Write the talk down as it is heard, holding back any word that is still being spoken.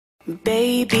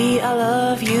Baby, I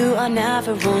love you, I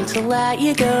never want to let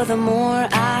you go. The more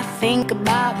I think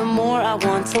about, the more I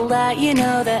want to let you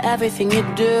know that everything you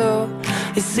do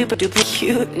is super duper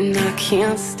cute and I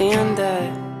can't stand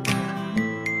it.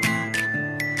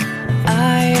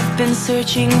 I've been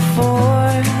searching for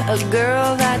a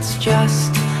girl that's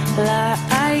just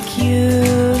like you,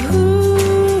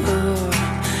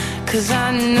 'cause I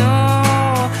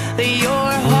know that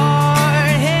your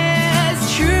heart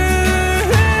is true.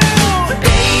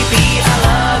 Baby, I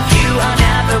love you, I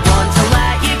never want to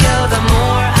let you go. The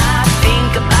more I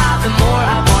think about, the more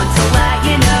I want to let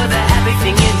you know that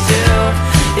everything you do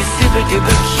is super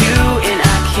duper cute and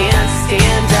I can't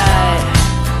stand it.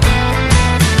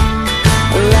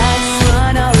 Let's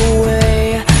run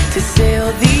away to sail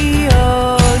the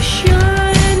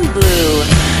ocean blue.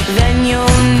 Then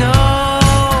you'll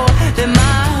know that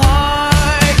my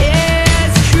heart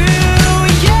is true.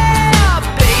 Yeah,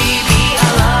 baby, I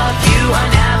love you, I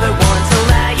never want to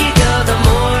let you go. The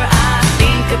more I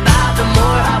think about, the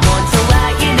more I want to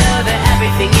let you know that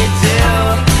everything you do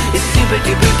is super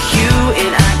duper cute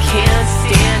and I can't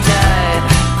stand it.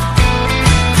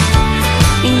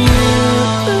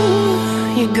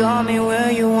 You got me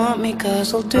where you want me,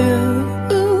 'cause I'll do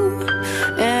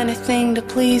anything to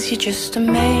please you just to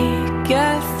make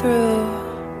it through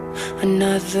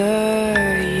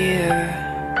another year.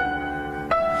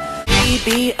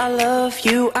 Baby, I love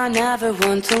you, I never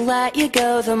want to let you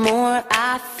go. The more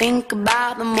I think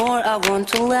about, the more I want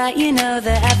to let you know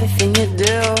that everything you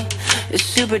do is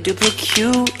super duper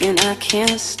cute and I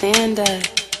can't stand it.